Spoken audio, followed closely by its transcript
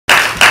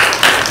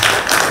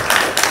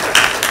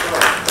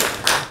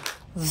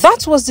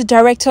That was the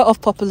Director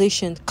of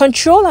Population,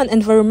 Control and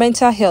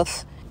Environmental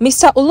Health,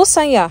 Mr.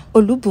 Olosanya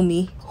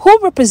Olubumi, who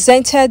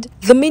represented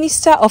the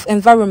Minister of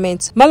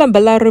Environment, Malam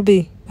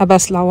Balarabe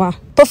Lawal,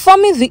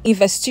 performing the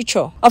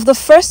investiture of the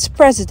first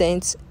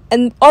president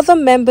and other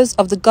members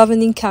of the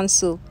Governing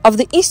Council of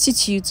the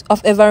Institute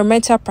of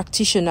Environmental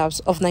Practitioners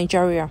of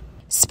Nigeria.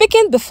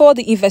 Speaking before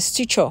the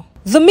investiture,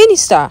 the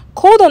minister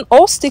called on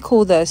all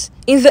stakeholders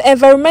in the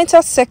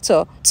environmental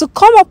sector to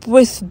come up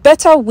with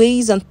better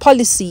ways and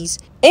policies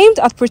aimed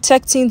at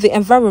protecting the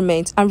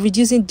environment and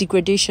reducing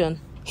degradation.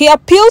 He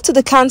appealed to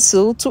the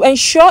council to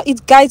ensure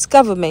it guides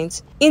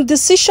government in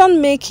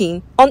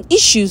decision-making on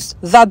issues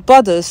that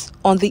borders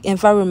on the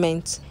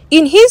environment.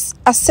 In his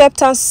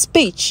acceptance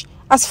speech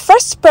as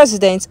first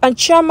president and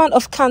chairman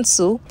of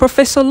council,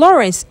 Professor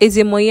Lawrence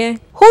Ezemone,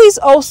 who is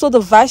also the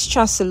vice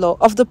chancellor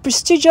of the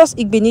prestigious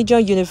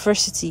Igbinedion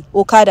University,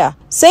 Okada,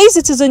 says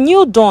it is a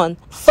new dawn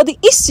for the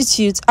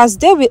institute as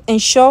they will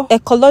ensure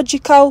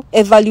ecological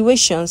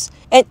evaluations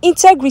and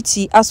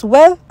integrity as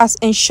well as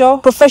ensure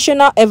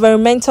professional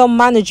environmental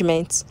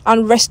management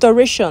and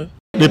restoration.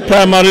 The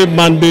primary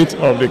mandate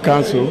of the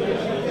council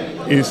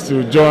is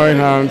to join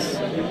hands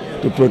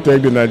to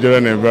protect the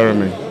Nigerian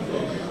environment.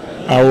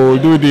 I will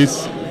do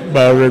this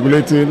by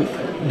regulating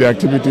the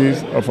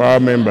activities of our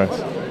members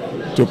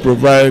to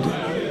provide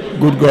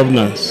good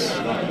governance,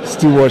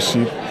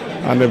 stewardship,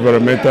 and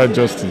environmental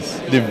justice.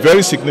 The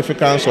very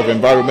significance of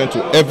environment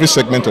to every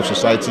segment of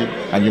society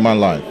and human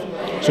life.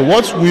 So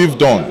what we've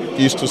done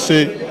is to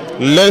say,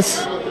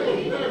 let's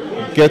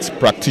get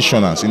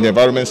practitioners in the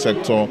environment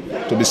sector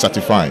to be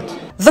certified.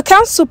 The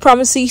council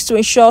promises to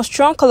ensure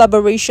strong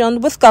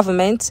collaboration with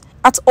government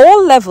at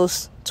all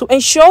levels to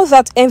ensure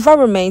that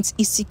environment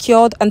is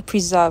secured and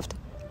preserved.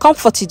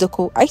 Comfort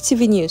Idoko,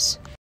 ITV News.